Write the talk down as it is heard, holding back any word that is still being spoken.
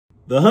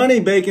The honey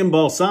bacon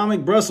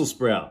balsamic Brussels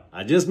sprout.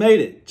 I just made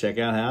it. Check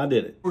out how I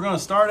did it. We're gonna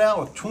start out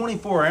with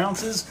 24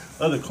 ounces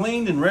of the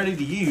cleaned and ready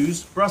to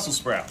use Brussels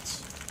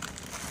sprouts.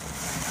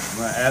 I'm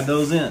gonna add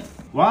those in.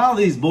 While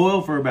these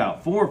boil for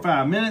about 4 or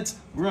 5 minutes,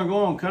 we're gonna go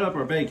on and cut up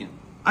our bacon.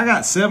 I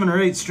got 7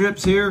 or 8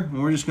 strips here, and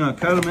we're just gonna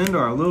cut them into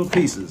our little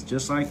pieces,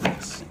 just like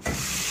this.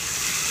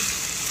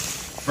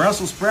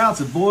 Brussels sprouts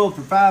have boiled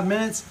for 5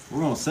 minutes.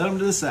 We're gonna set them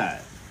to the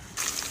side.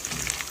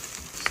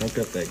 Soak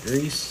up that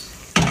grease.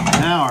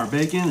 Now our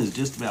bacon is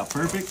just about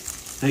perfect.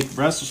 Take the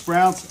Brussels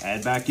sprouts,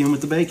 add back in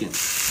with the bacon.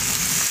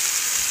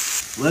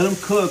 Let them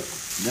cook,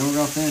 then we're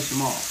gonna finish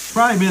them off.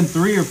 Probably been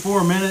 3 or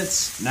 4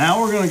 minutes.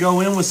 Now we're gonna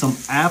go in with some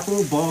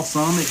apple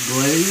balsamic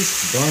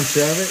glaze. Bunch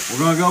of it. We're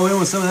gonna go in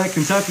with some of that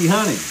Kentucky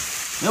honey.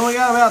 Then we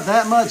got about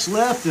that much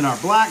left in our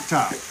black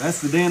top.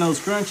 That's the Dano's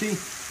Crunchy.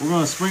 We're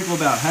gonna sprinkle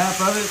about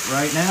half of it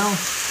right now.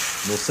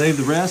 We'll save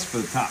the rest for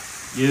the top.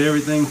 Get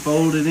everything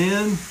folded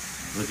in.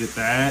 Look at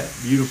that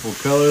beautiful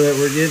color that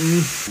we're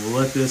getting. We'll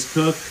let this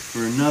cook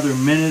for another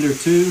minute or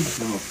 2,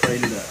 then we'll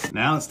plate it up.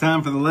 Now it's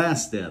time for the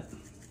last step,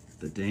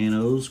 the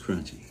Dano's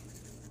Crunchy.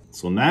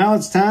 So now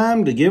it's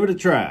time to give it a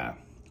try.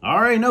 I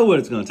already know what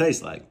it's gonna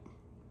taste like.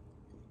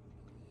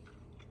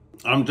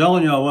 I'm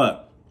telling y'all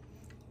what,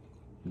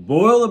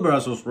 boil the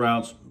Brussels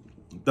sprouts,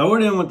 throw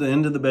it in with the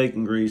end of the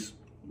bacon grease,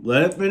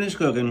 let it finish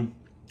cooking,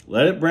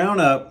 let it brown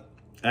up,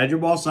 add your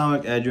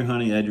balsamic, add your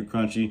honey, add your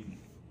crunchy.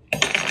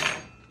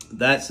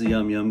 That's the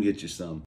yum yum, get you some.